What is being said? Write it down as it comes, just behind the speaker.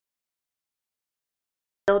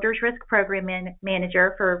Builder's Risk Program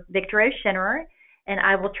Manager for Victor O'Shinnerer, and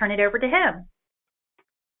I will turn it over to him.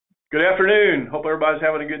 Good afternoon. Hope everybody's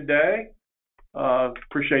having a good day.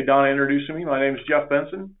 Appreciate Donna introducing me. My name is Jeff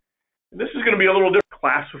Benson. And this is going to be a little different.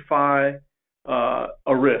 Classify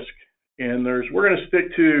a risk, and we're going to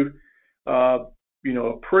stick to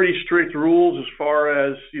pretty strict rules as far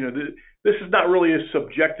as this is not really a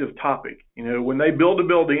subjective topic. When they build a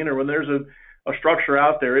building or when there's a structure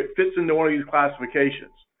out there, it fits into one of these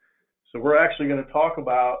classifications. So we're actually going to talk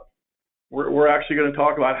about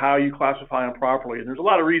how you classify them properly. And there's a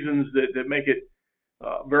lot of reasons that make it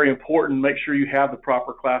very important. Make sure you have the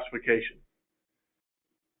proper classification.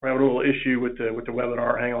 We're having a little issue with the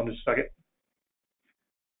webinar. Hang on just a second.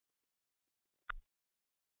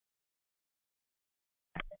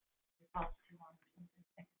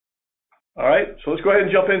 All right, so let's go ahead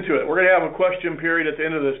and jump into it. We're going to have a question period at the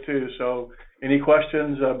end of this too. So any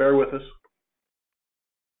questions, bear with us.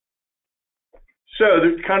 So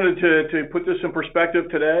to put this in perspective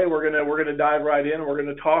today, we're gonna dive right in. We're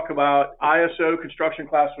going to talk about ISO construction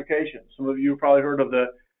classification. Some of you have probably heard of the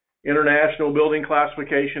International Building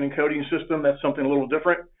Classification and Coding System. That's something a little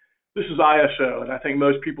different. This is ISO, and I think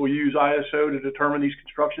most people use ISO to determine these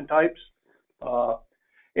construction types.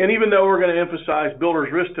 And even though we're going to emphasize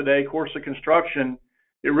builder's risk today, course of construction,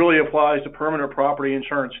 it really applies to permanent property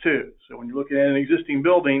insurance too. So when you're looking at an existing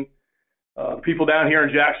building, people down here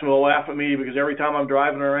in Jacksonville laugh at me because every time I'm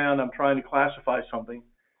driving around, I'm trying to classify something.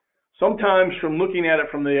 Sometimes from looking at it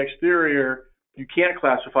from the exterior, you can't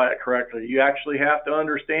classify it correctly. You actually have to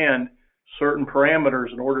understand certain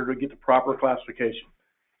parameters in order to get the proper classification.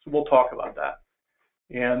 So we'll talk about that.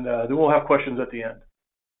 And then we'll have questions at the end.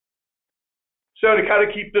 So to kind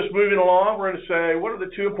of keep this moving along, we're going to say, what are the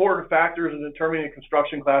two important factors in determining a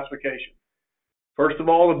construction classification? First of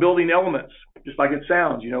all, the building elements, just like it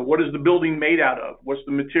sounds. What is the building made out of? What's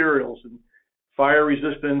the materials and fire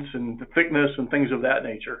resistance and the thickness and things of that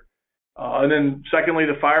nature? And then secondly,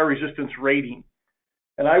 the fire resistance rating.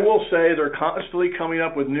 And I will say they're constantly coming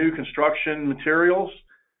up with new construction materials.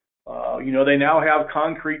 They now have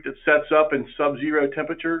concrete that sets up in sub-zero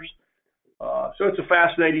temperatures. So it's a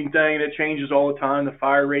fascinating thing. It changes all the time. The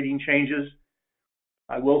fire rating changes.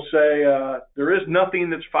 I will say there is nothing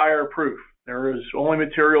that's fireproof. There is only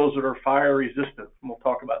materials that are fire resistant. And we'll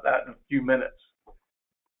talk about that in a few minutes.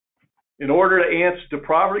 In order to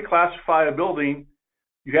properly classify a building,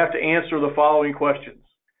 you have to answer the following questions.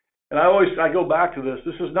 And I go back to this.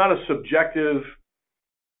 This is not a subjective,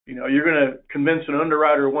 you're going to convince an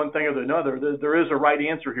underwriter one thing or another. There is a right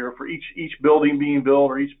answer here for each building being built,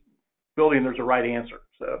 or each building there's a right answer.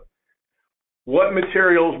 So what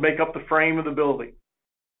materials make up the frame of the building?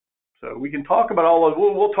 So we can talk about all of,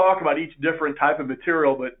 we'll talk about each different type of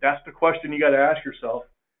material, but that's the question you got to ask yourself.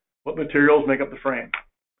 What materials make up the frame?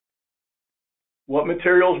 What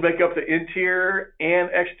materials make up the interior and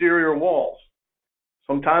exterior walls?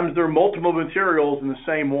 Sometimes there are multiple materials in the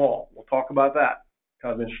same wall. We'll talk about that.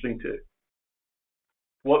 Kind of interesting too.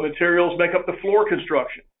 What materials make up the floor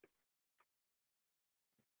construction?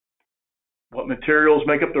 What materials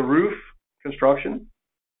make up the roof construction?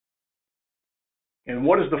 And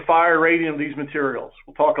what is the fire rating of these materials?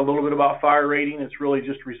 We'll talk a little bit about fire rating. It's really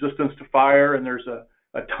just resistance to fire, and there's a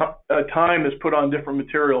time that's put on different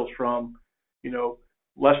materials from,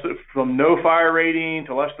 from no fire rating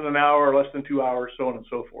to less than an hour, less than 2 hours, so on and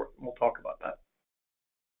so forth. And we'll talk about that.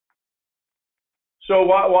 So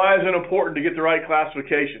why is it important to get the right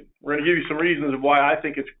classification? We're going to give you some reasons of why I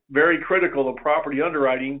think it's very critical in property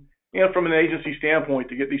underwriting and from an agency standpoint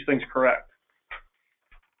to get these things correct.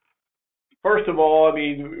 First of all,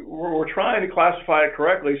 we're trying to classify it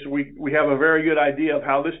correctly so we have a very good idea of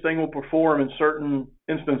how this thing will perform in certain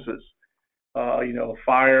instances.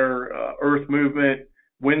 Fire, earth movement,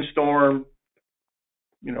 windstorm,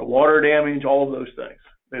 water damage, all of those things.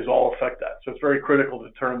 These all affect that. So it's very critical to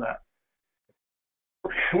determine that.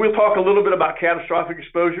 We'll talk a little bit about catastrophic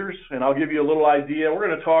exposures, and I'll give you a little idea. We're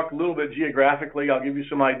going to talk a little bit geographically. I'll give you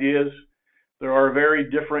some ideas. There are very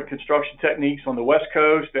different construction techniques on the West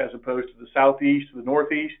Coast as opposed to the Southeast, the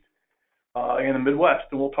Northeast, and the Midwest,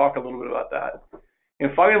 and we'll talk a little bit about that.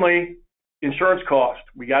 And finally, insurance cost.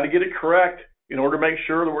 We got to get it correct in order to make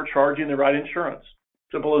sure that we're charging the right insurance.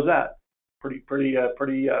 Simple as that. Pretty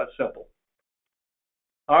simple.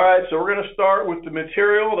 All right, so we're going to start with the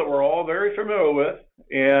material that we're all very familiar with,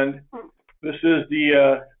 and this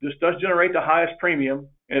does generate the highest premium,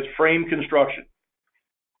 and it's frame construction.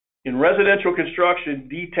 In residential construction,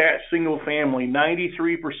 detached single family,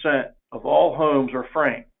 93% of all homes are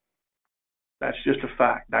frame. That's just a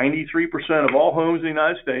fact. 93% of all homes in the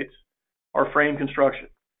United States are frame construction.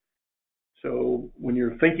 So when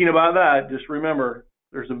you're thinking about that, just remember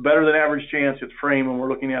there's a better than average chance it's frame when we're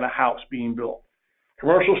looking at a house being built.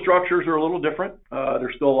 Commercial structures are a little different.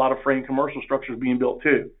 There's still a lot of frame commercial structures being built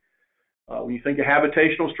too. When you think of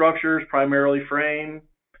habitational structures, primarily frame.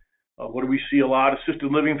 What do we see? A lot of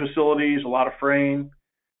assisted living facilities, a lot of frame.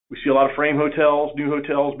 We see a lot of frame hotels, new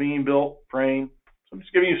hotels being built, frame. So I'm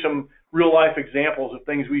just giving you some real life examples of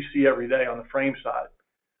things we see every day on the frame side.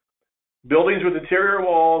 Buildings with interior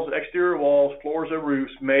walls, exterior walls, floors and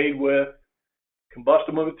roofs made with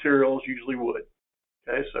combustible materials, usually wood.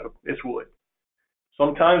 Okay, so it's wood.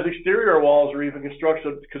 Sometimes exterior walls are even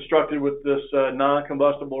constructed with this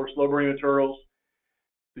non-combustible or slow-burning materials.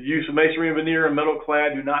 The use of masonry and veneer and metal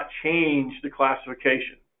clad do not change the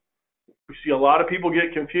classification. We see a lot of people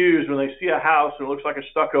get confused when they see a house that looks like a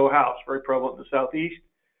stucco house, very prevalent in the Southeast.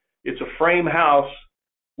 It's a frame house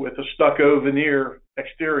with a stucco veneer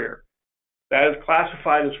exterior. That is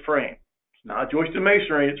classified as frame. It's not joisted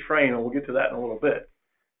masonry, it's frame, and we'll get to that in a little bit.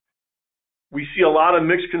 We see a lot of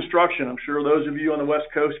mixed construction. I'm sure those of you on the West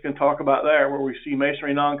Coast can talk about that, where we see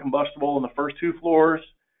masonry non-combustible in the first 2 floors,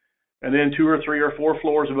 and then 2 or 3 or 4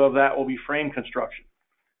 floors above that will be frame construction.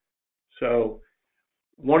 So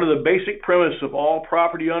one of the basic premise of all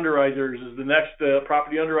property underwriters is the next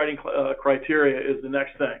property underwriting criteria is the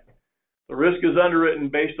next thing. The risk is underwritten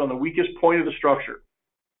based on the weakest point of the structure.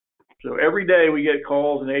 So every day we get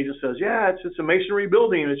calls and the agent says, yeah, it's a masonry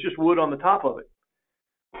building and it's just wood on the top of it.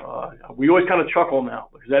 We always kind of chuckle now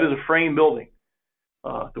because that is a frame building.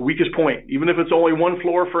 The weakest point, even if it's only 1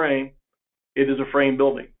 floor frame, it is a frame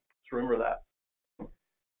building. So remember that.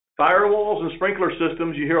 Firewalls and sprinkler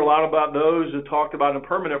systems, you hear a lot about those that talked about in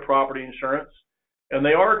permanent property insurance, and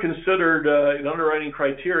they are considered an underwriting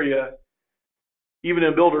criteria, even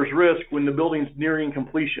in builder's risk, when the building's nearing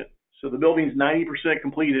completion. So the building's 90%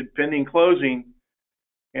 completed, pending closing,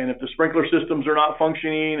 and if the sprinkler systems are not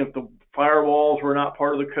functioning, if the firewalls were not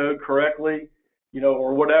part of the code correctly,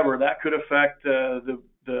 or whatever, that could affect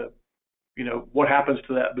what happens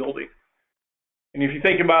to that building. And if you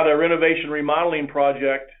think about a renovation remodeling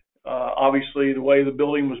project, obviously the way the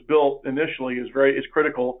building was built initially is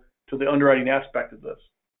critical to the underwriting aspect of this.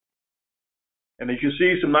 And as you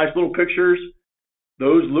see some nice little pictures,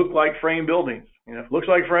 those look like frame buildings. If it looks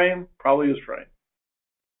like frame, probably is frame.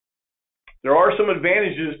 There are some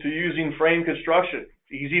advantages to using frame construction.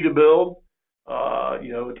 It's easy to build.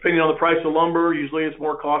 Depending on the price of lumber, usually it's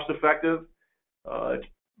more cost effective. It's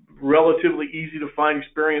relatively easy to find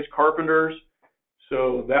experienced carpenters.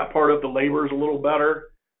 So that part of the labor is a little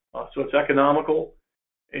better. So it's economical.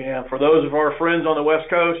 And for those of our friends on the West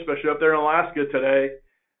Coast, especially up there in Alaska today,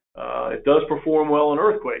 it does perform well in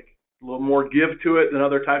earthquake. A little more give to it than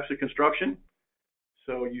other types of construction.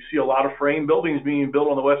 So you see a lot of frame buildings being built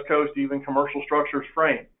on the West Coast, even commercial structures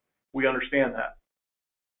frame. We understand that.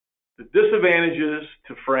 The disadvantages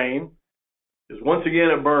to frame is, once again,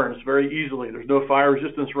 it burns very easily. There's no fire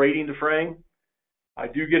resistance rating to frame. I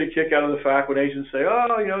do get a kick out of the fact when agents say,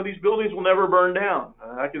 these buildings will never burn down.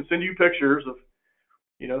 I can send you pictures of,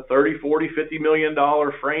 $30, $40, $50 million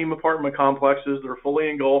frame apartment complexes that are fully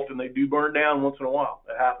engulfed, and they do burn down once in a while.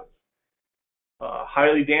 That happens.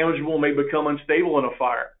 Highly damageable, may become unstable in a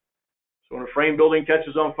fire. So when a frame building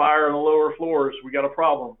catches on fire on the lower floors, we got a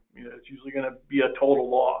problem. It's usually going to be a total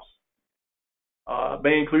loss.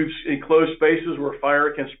 May include enclosed spaces where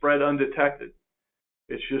fire can spread undetected.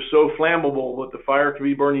 It's just so flammable that the fire can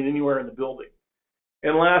be burning anywhere in the building.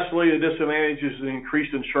 And lastly, the disadvantage is the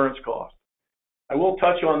increased insurance cost. I will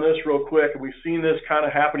touch on this real quick. We've seen this kind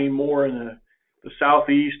of happening more in the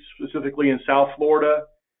Southeast, specifically in South Florida.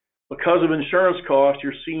 Because of insurance costs,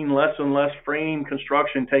 you're seeing less and less frame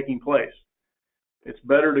construction taking place. It's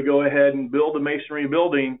better to go ahead and build a masonry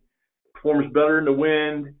building. Performs better in the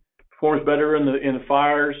wind, performs better in the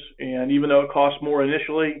fires, and even though it costs more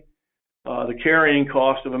initially, the carrying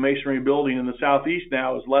cost of a masonry building in the Southeast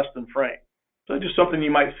now is less than frame. So just something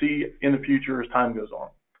you might see in the future as time goes on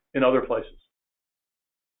in other places.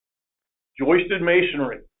 Joisted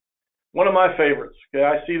masonry. One of my favorites. Okay,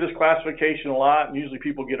 I see this classification a lot, and usually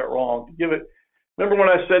people get it wrong. Remember when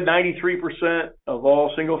I said 93% of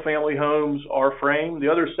all single-family homes are frame?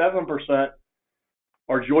 The other 7%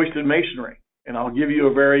 are joisted masonry, and I'll give you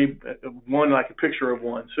like a picture of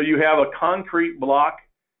one. So you have a concrete block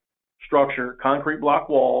structure, concrete block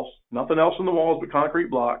walls, nothing else in the walls but concrete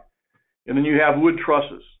block, and then you have wood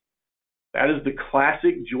trusses. That is the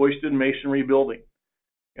classic joisted masonry building.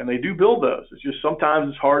 And they do build those. It's just sometimes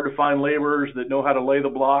it's hard to find laborers that know how to lay the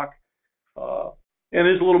block. And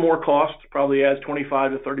there's a little more cost, probably adds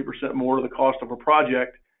 25 to 30% more to the cost of a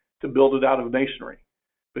project to build it out of masonry.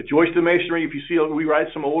 But joisted masonry, if you see, we write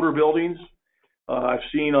some older buildings, I've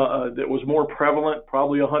seen that was more prevalent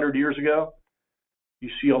probably 100 years ago. You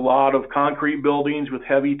see a lot of concrete buildings with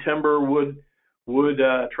heavy timber wood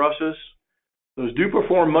trusses. Those do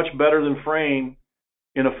perform much better than frame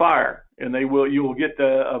in a fire, and you will get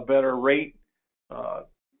a better rate.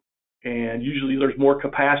 And usually there's more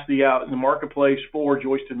capacity out in the marketplace for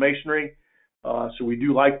joisted masonry. So we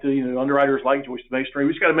do like underwriters like joisted masonry.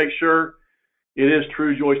 We just got to make sure it is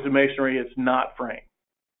true joisted masonry. It's not frame.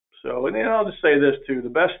 So, and then I'll just say this too: the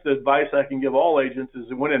best advice I can give all agents is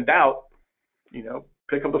that when in doubt,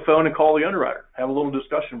 pick up the phone and call the underwriter. Have a little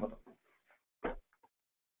discussion with them.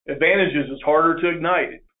 Advantages: it's harder to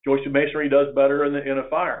ignite. Joisted masonry does better in a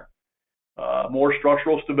fire. More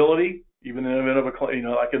structural stability, even in the event of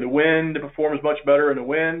like in the wind, it performs much better in the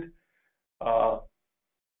wind.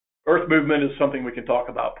 Earth movement is something we can talk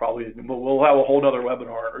about probably. We'll have a whole other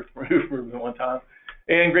webinar on earth movement one time.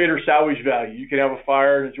 And greater salvage value. You can have a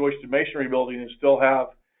fire in a joisted masonry building and still have,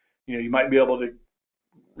 you might be able to,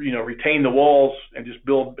 retain the walls and just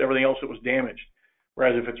build everything else that was damaged.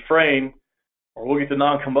 Whereas if it's frame, or we'll get to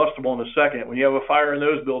non-combustible in a second, when you have a fire in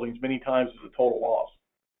those buildings, many times it's a total loss.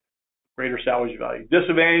 Greater salvage value.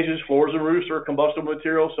 Disadvantages: floors and roofs are combustible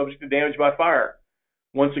materials subject to damage by fire.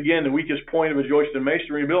 Once again, the weakest point of a joisted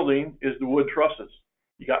masonry building is the wood trusses.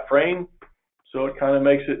 You got frame, so it kind of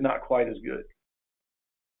makes it not quite as good.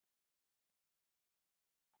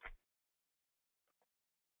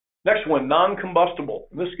 Next one, non-combustible.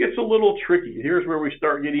 This gets a little tricky. Here's where we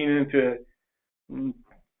start getting into,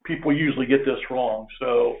 people usually get this wrong.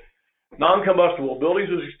 So, non-combustible, buildings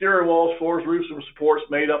with exterior walls, floors, roofs, and supports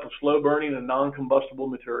made up of slow-burning and non-combustible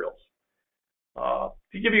materials.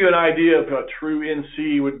 To give you an idea of a true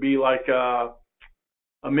NC would be like a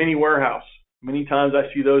mini warehouse. Many times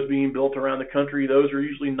I see those being built around the country. Those are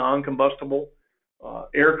usually non-combustible.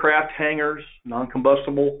 Aircraft hangars,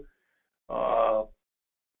 non-combustible.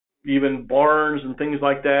 Even barns and things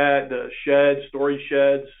like that, the sheds, storage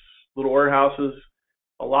sheds, little warehouses,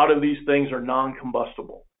 a lot of these things are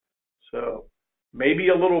non-combustible. So maybe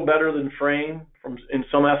a little better than frame in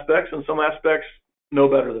some aspects, and some aspects no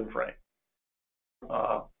better than frame.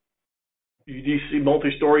 You do see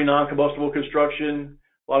multi-story non-combustible construction.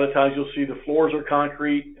 A lot of times you'll see the floors are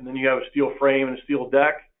concrete, and then you have a steel frame and a steel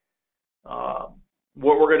deck.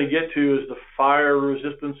 What we're going to get to is the fire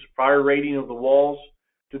resistance, fire rating of the walls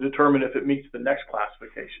to determine if it meets the next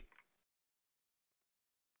classification.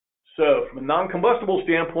 So from a non-combustible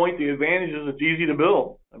standpoint, the advantage is it's easy to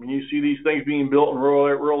build. I mean, you see these things being built in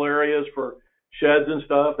rural areas for sheds and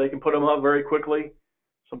stuff. They can put them up very quickly.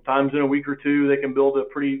 Sometimes in a week or two, they can build a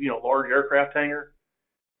pretty, large aircraft hangar.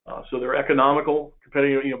 So they're economical,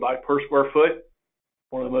 depending, by per square foot.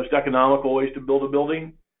 One of the most economical ways to build a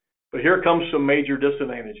building. But here comes some major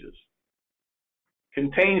disadvantages.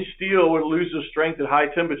 Contained steel loses strength at high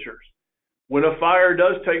temperatures. When a fire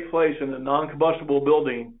does take place in a non-combustible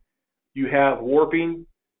building, you have warping.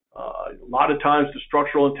 A lot of times the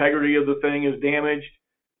structural integrity of the thing is damaged.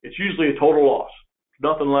 It's usually a total loss.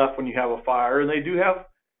 There's nothing left when you have a fire, and they do have,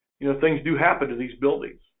 things do happen to these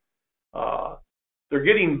buildings. They're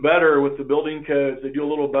getting better with the building codes. They do a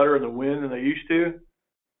little better in the wind than they used to,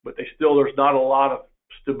 but there's not a lot of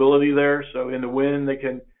stability there. So in the wind, they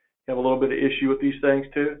can have a little bit of issue with these things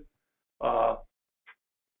too.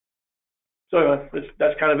 So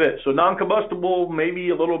that's kind of it. So non-combustible, maybe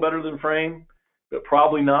a little better than frame, but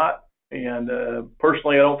probably not. And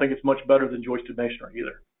personally, I don't think it's much better than joisted masonry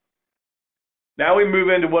either. Now we move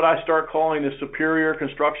into what I start calling the superior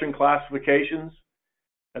construction classifications.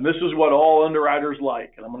 And this is what all underwriters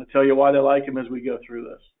like. And I'm going to tell you why they like them as we go through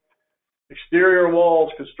this. Exterior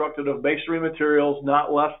walls constructed of masonry materials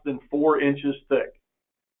not less than 4 inches thick.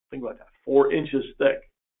 Think about that, 4 inches thick.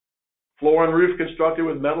 Floor and roof constructed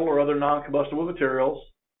with metal or other non-combustible materials.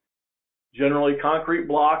 Generally, concrete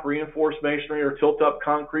block, reinforced masonry, or tilt-up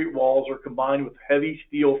concrete walls are combined with heavy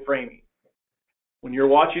steel framing. When you're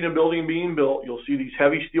watching a building being built, you'll see these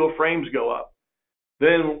heavy steel frames go up.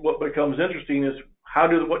 Then what becomes interesting is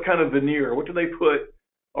what kind of veneer, what do they put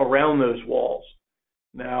around those walls?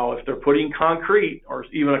 Now, if they're putting concrete or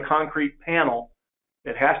even a concrete panel,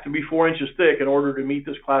 it has to be 4 inches thick in order to meet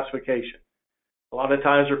this classification. A lot of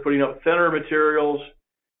times they're putting up thinner materials,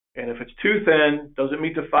 and if it's too thin, doesn't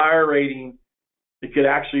meet the fire rating, it could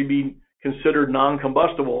actually be considered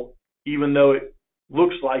non-combustible, even though it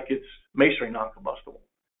looks like it's masonry non-combustible.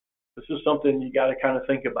 This is something you got to kind of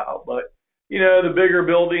think about. But, the bigger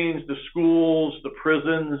buildings, the schools, the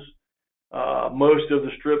prisons, most of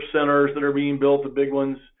the strip centers that are being built, the big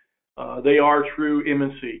ones, they are true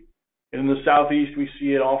M&C. In the Southeast, we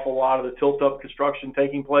see an awful lot of the tilt-up construction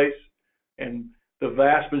taking place, and the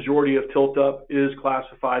vast majority of tilt-up is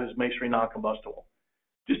classified as masonry non-combustible.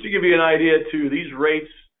 Just to give you an idea, too, these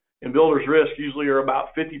rates in builder's risk usually are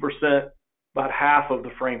about 50%, about half of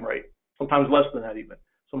the frame rate, sometimes less than that even,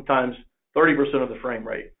 sometimes 30% of the frame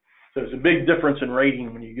rate. So there's a big difference in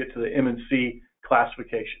rating when you get to the M&C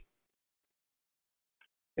classification.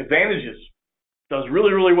 Advantages. Does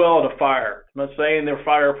really, really well at a fire. I'm not saying they're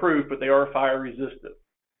fireproof, but they are fire resistant.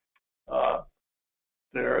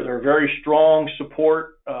 They're very strong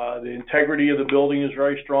support. The integrity of the building is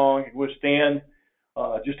very strong. It can withstand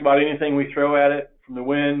just about anything we throw at it, from the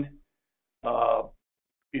wind.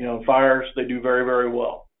 Fires, they do very, very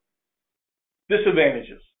well.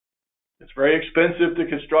 Disadvantages. It's very expensive to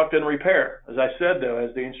construct and repair. As I said, though,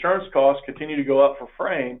 as the insurance costs continue to go up for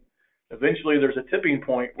frame, eventually there's a tipping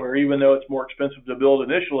point where even though it's more expensive to build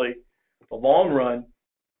initially, the long run,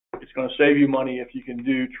 it's going to save you money if you can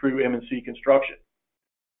do true M&C construction.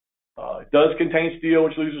 It does contain steel,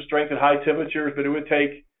 which loses strength at high temperatures, but it would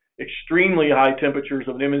take extremely high temperatures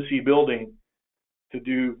of an M&C building to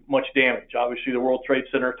do much damage. Obviously, the World Trade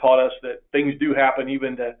Center taught us that things do happen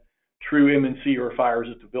even to true M&C or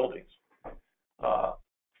fire-resistant buildings.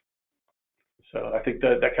 So I think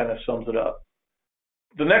that kind of sums it up.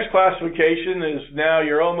 The next classification is now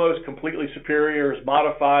you're almost completely superior as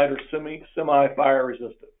modified or semi-fire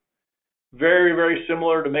resistant. Very, very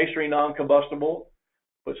similar to masonry non-combustible,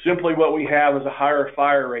 but simply what we have is a higher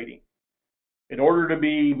fire rating. In order to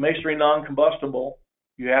be masonry non-combustible,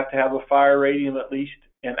 you have to have a fire rating of at least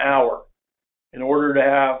an hour. In order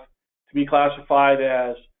to be classified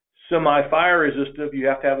as semi-fire resistant, you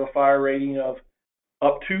have to have a fire rating of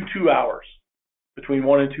up to 2 hours, between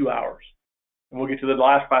 1 and 2 hours. And we'll get to the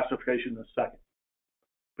last classification in a second.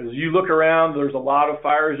 But as you look around, there's a lot of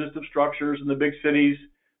fire-resistant structures in the big cities.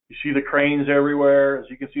 You see the cranes everywhere. As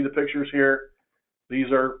you can see the pictures here,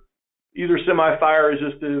 these are either semi-fire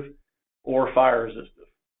resistive or fire resistive.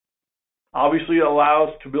 Obviously, it allows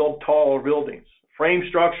to build taller buildings. Frame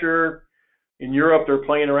structure, in Europe, they're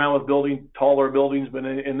playing around with building taller buildings, but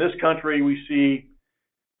in this country, we see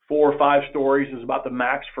 4 or 5 stories is about the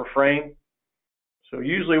max for frame. So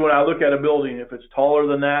usually when I look at a building, if it's taller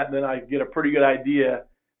than that, then I get a pretty good idea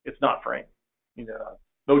it's not frame.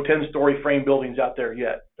 No 10-story frame buildings out there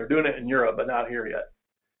yet. They're doing it in Europe, but not here yet.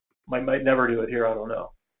 Might never do it here, I don't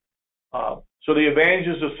know. So the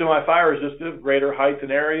advantages of semi-fire resistive, greater height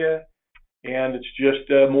and area, and it's just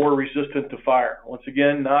more resistant to fire. Once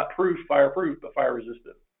again, not fireproof, but fire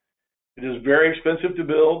resistant. It is very expensive to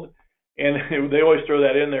build, and they always throw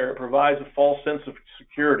that in there. It provides a false sense of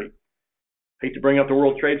security. Hate to bring up the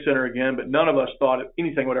World Trade Center again, but none of us thought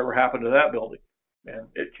anything would ever happen to that building, and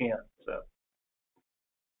it can. So,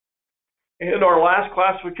 and our last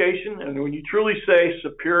classification, and when you truly say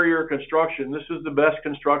superior construction, this is the best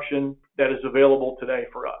construction that is available today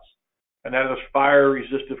for us, and that is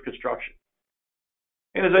fire-resistive construction.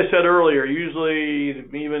 And as I said earlier, usually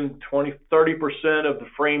even 20-30% of the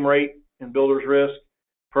frame rate in builder's risk,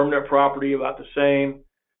 permanent property about the same.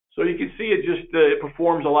 So you can see it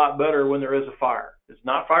performs a lot better when there is a fire. It's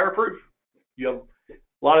not fireproof. You have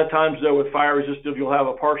a lot of times though with fire resistive, you'll have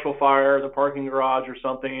a partial fire in the parking garage or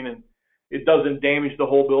something, and it doesn't damage the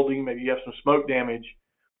whole building. Maybe you have some smoke damage,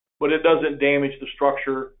 but it doesn't damage the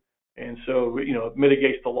structure, and so it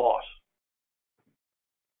mitigates the loss.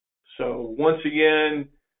 So once again,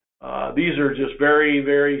 these are just very,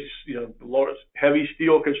 very heavy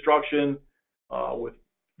steel construction with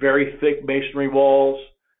very thick masonry walls,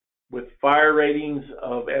 with fire ratings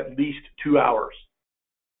of at least 2 hours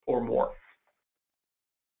or more.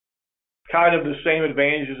 Kind of the same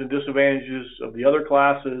advantages and disadvantages of the other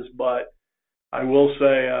classes, but I will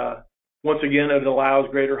say, once again, it allows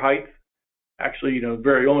greater height. Actually,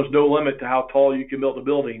 almost no limit to how tall you can build a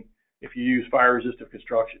building if you use fire-resistant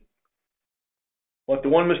construction. But the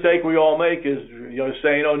one mistake we all make is,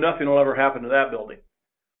 saying, "Oh, nothing will ever happen to that building."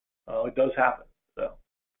 It does happen.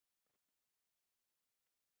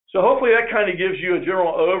 So hopefully that kind of gives you a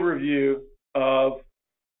general overview of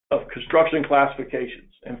construction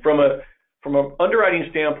classifications. And from an underwriting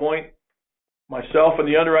standpoint, myself and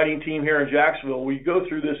the underwriting team here in Jacksonville, we go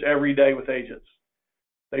through this every day with agents.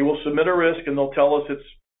 They will submit a risk and they'll tell us it's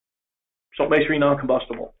masonry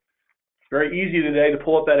non-combustible. It's very easy today to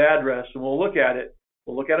pull up that address and we'll look at it.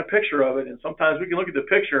 We'll look at a picture of it, and sometimes we can look at the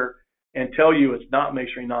picture and tell you it's not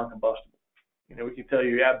masonry non-combustible. We can tell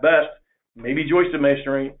you at best maybe joisted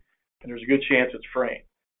masonry, and there's a good chance it's frame.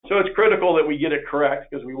 So it's critical that we get it correct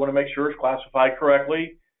because we want to make sure it's classified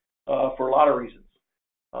correctly for a lot of reasons.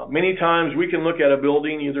 Many times we can look at a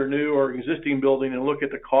building, either new or existing building, and look at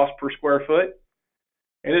the cost per square foot.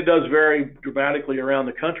 And it does vary dramatically around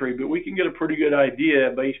the country, but we can get a pretty good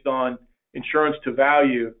idea based on insurance to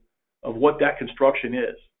value of what that construction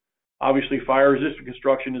is. Obviously, fire-resistant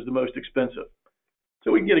construction is the most expensive.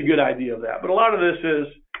 So we can get a good idea of that. But a lot of this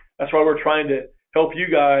that's why we're trying to help you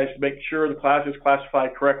guys make sure the class is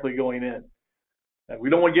classified correctly going in. And we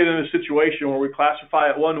don't want to get in a situation where we classify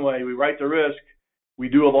it one way, we write the risk, we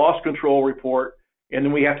do a loss control report, and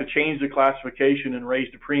then we have to change the classification and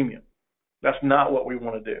raise the premium. That's not what we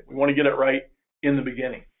want to do. We want to get it right in the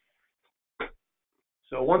beginning.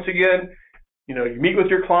 So once again, you meet with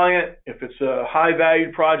your client. If it's a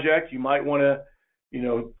high-valued project, you might want to,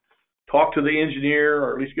 talk to the engineer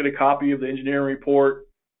or at least get a copy of the engineering report.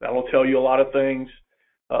 That'll tell you a lot of things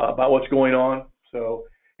about what's going on. So,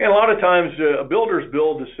 and a lot of times builders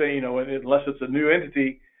build the same, unless it's a new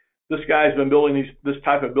entity. This guy's been building this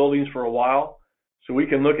type of buildings for a while, so we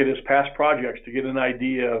can look at his past projects to get an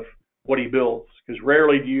idea of what he builds. Because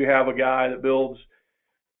rarely do you have a guy that builds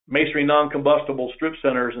masonry non-combustible strip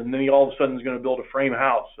centers and then he all of a sudden is going to build a frame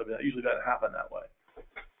house. I mean, that usually doesn't happen that way.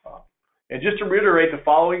 And just to reiterate the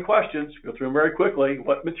following questions, go through them very quickly.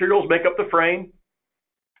 What materials make up the frame?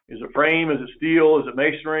 Is it frame? Is it steel? Is it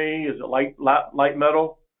masonry? Is it light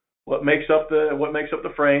metal? What makes up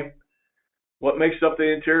the frame? What makes up the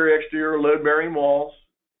interior, exterior, load-bearing walls?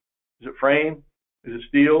 Is it frame? Is it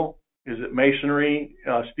steel? Is it masonry?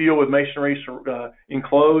 Steel with masonry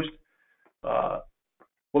enclosed? What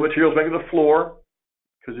materials make up the floor?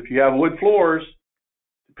 Because if you have wood floors,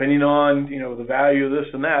 depending on the value of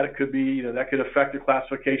this and that, it could be that could affect the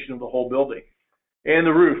classification of the whole building. And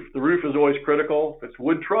the roof. The roof is always critical. If it's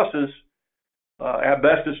wood trusses, at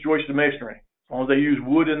best it's joisted masonry. As long as they use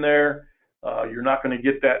wood in there, you're not going to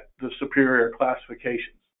get the superior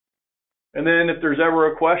classifications. And then if there's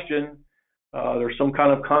ever a question, there's some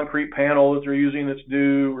kind of concrete panel that they're using that's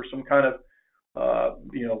new, or some kind of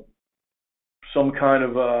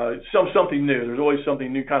something new. There's always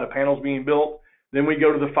something new kind of panels being built. Then we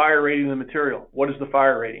go to the fire rating of the material. What is the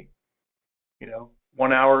fire rating?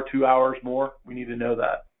 1 hour, 2 hours more? We need to know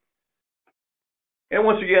that. And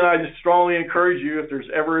once again, I just strongly encourage you, if there's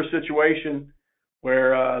ever a situation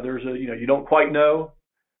where you don't quite know,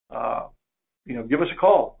 give us a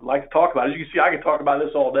call. I'd like to talk about it. As you can see, I can talk about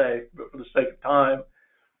this all day, but for the sake of time,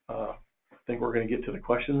 I think we're going to get to the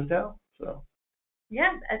questions now. So.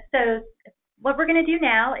 Yeah. So what we're going to do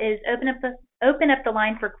now is open up the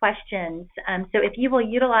line for questions. So if you will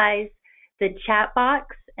utilize the chat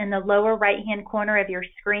box in the lower right-hand corner of your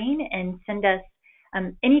screen and send us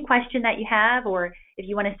any question that you have, or if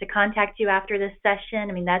you want us to contact you after this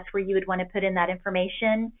session, that's where you would want to put in that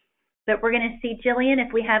information. But we're going to see, Jillian,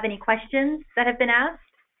 if we have any questions that have been asked.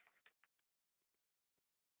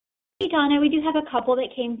 Hey, Donna, we do have a couple that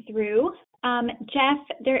came through. Jeff,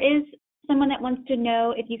 there is someone that wants to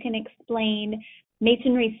know if you can explain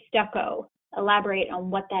masonry stucco. Elaborate on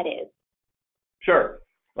what that is. Sure.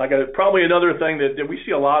 Probably another thing that we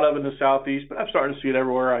see a lot of in the Southeast, but I'm starting to see it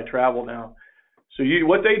everywhere I travel now. So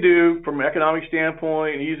what they do from an economic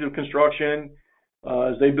standpoint and ease of construction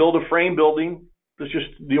is they build a frame building. Let's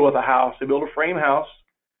just deal with a house. They build a frame house.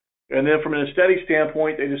 And then from an aesthetic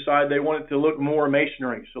standpoint, they decide they want it to look more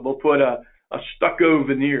masonry. So they'll put a stucco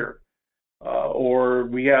veneer. Or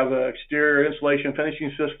we have exterior insulation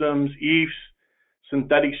finishing systems, EIFS,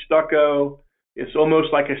 synthetic stucco. It's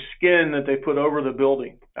almost like a skin that they put over the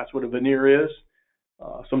building. That's what a veneer is.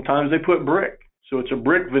 Sometimes they put brick. So it's a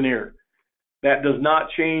brick veneer. That does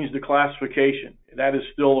not change the classification. That is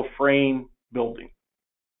still a frame building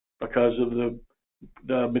because of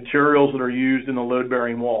the materials that are used in the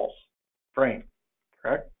load-bearing walls. Frame,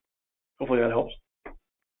 correct? Hopefully that helps.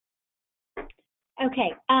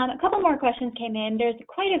 Okay, a couple more questions came in. There's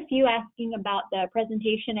quite a few asking about the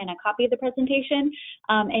presentation and a copy of the presentation.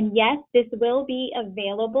 And yes, this will be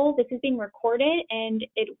available. This is being recorded, and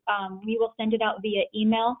we will send it out via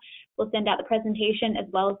email. We'll send out the presentation as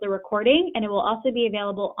well as the recording, and it will also be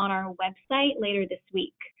available on our website later this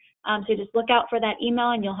week. So just look out for that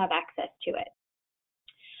email and you'll have access to it.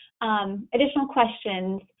 Additional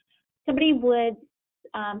questions.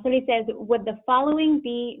 Somebody says, would the following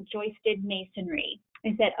be joisted masonry?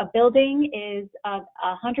 They said a building is of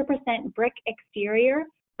 100% brick exterior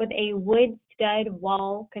with a wood stud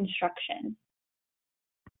wall construction.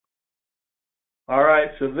 All right,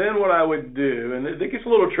 so then what I would do, and it gets a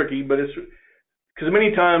little tricky, but it's because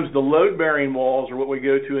many times the load-bearing walls are what we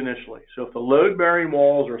go to initially. So if the load-bearing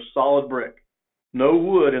walls are solid brick, no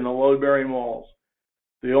wood in the load-bearing walls,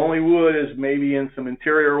 the only wood is maybe in some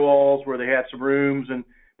interior walls where they had some rooms and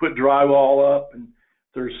put drywall up, and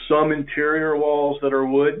there's some interior walls that are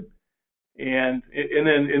wood. And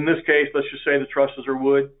then in this case, let's just say the trusses are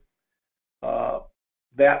wood.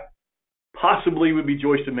 That possibly would be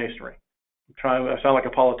joisted masonry. I sound like a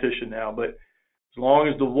politician now, but as long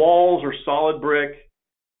as the walls are solid brick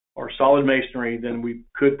or solid masonry, then we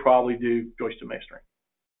could probably do joisted masonry.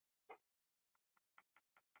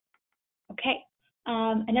 Okay.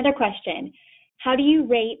 Another question. How do you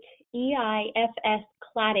rate EIFS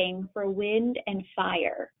cladding for wind and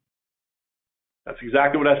fire? That's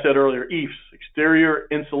exactly what I said earlier. EIFS, Exterior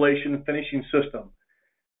Insulation Finishing System.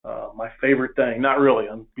 My favorite thing. Not really.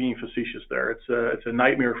 I'm being facetious there. It's a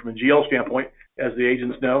nightmare from a GL standpoint, as the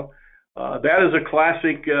agents know. That is a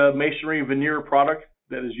classic masonry veneer product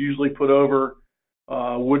that is usually put over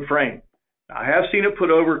wood frame. I have seen it put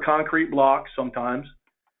over concrete blocks sometimes.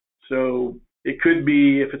 So it could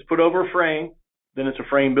be, if it's put over a frame, then it's a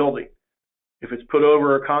frame building. If it's put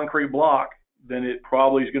over a concrete block, then it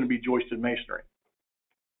probably is going to be joisted masonry.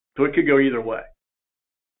 So it could go either way.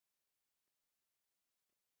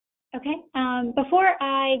 Okay. Before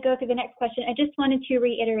I go through the next question, I just wanted to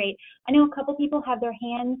reiterate, I know a couple people have their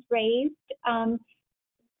hands raised, and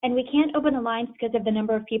we can't open the lines because of the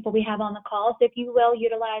number of people we have on the call. So if you will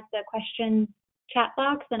utilize the questions chat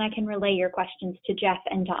box, then I can relay your questions to Jeff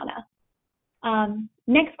and Donna.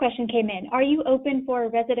 Next question came in. Are you open for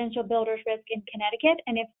residential builder's risk in Connecticut?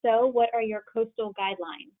 And if so, what are your coastal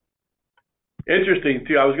guidelines? Interesting,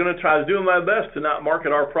 too. I was doing my best to not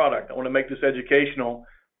market our product. I want to make this educational.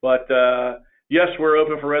 But yes, we're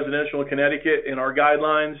open for residential in Connecticut. In our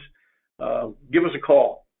guidelines, give us a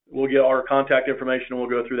call. We'll get our contact information and we'll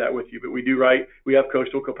go through that with you. But we have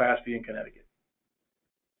coastal capacity in Connecticut.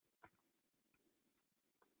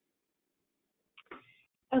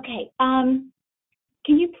 Okay.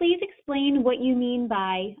 Can you please explain what you mean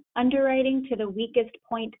by underwriting to the weakest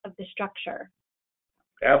point of the structure?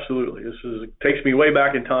 Absolutely. It takes me way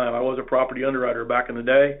back in time. I was a property underwriter back in the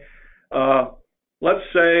day. Let's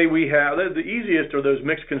say we have, the easiest are those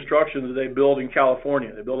mixed constructions that they build in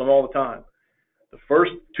California. They build them all the time. The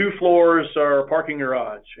first 2 floors are a parking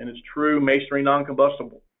garage, and it's true masonry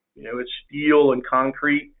non-combustible. It's steel and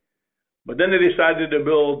concrete. But then they decided to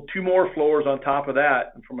build 2 more floors on top of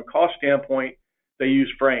that. And from a cost standpoint, they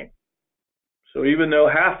use frame. So even though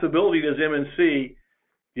half the building is M&C,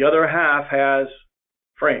 the other half has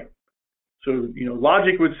frame. So,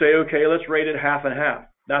 logic would say, okay, let's rate it half and half.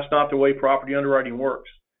 That's not the way property underwriting works.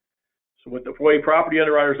 So with the way property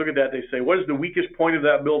underwriters look at that, they say, what is the weakest point of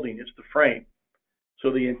that building? It's the frame.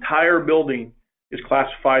 So the entire building is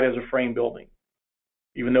classified as a frame building.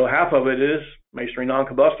 Even though half of it is masonry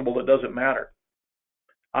non-combustible, it doesn't matter.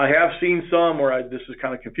 I have seen some where this is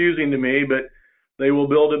kind of confusing to me, but they will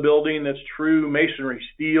build a building that's true masonry,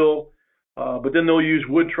 steel, but then they'll use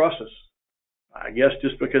wood trusses. I guess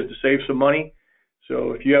just because to save some money.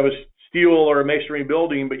 So if you have a steel or a masonry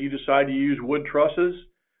building, but you decide to use wood trusses,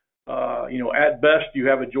 at best you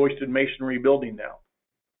have a joisted masonry building now.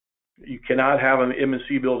 You cannot have an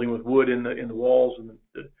M&C building with wood in the walls and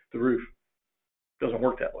the roof. It doesn't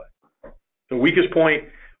work that way. The weakest point,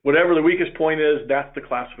 whatever the weakest point is, that's the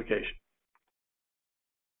classification.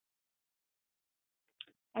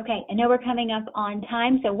 Okay, I know we're coming up on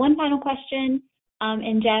time, so one final question.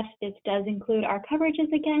 And Jeff, this does include our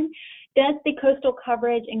coverages again. Does the coastal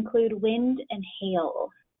coverage include wind and hail?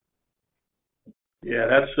 Yeah,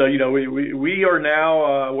 that's, we are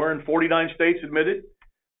now, we're in 49 states admitted.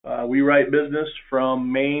 We write business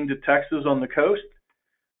from Maine to Texas on the coast.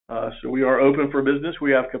 So we are open for business.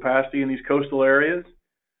 We have capacity in these coastal areas.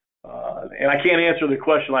 And I can't answer the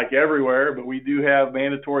question like everywhere, but we do have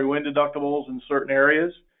mandatory wind deductibles in certain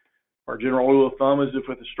areas. Our general rule of thumb is if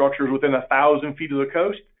the structure is within 1,000 feet of the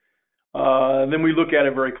coast, then we look at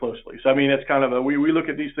it very closely. So, it's kind of we look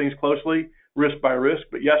at these things closely, risk by risk.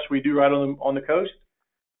 But yes, we do write on the coast,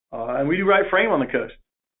 and we do write frame on the coast.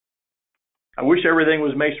 I wish everything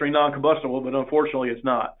was masonry non-combustible, but unfortunately it's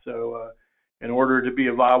not. So in order to be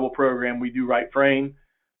a viable program, we do write frame,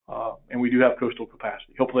 and we do have coastal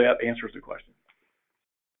capacity. Hopefully that answers the question.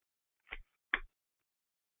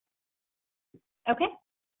 Okay.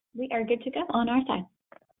 We are good to go on our side.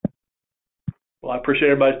 Well, I appreciate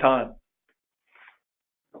everybody's time.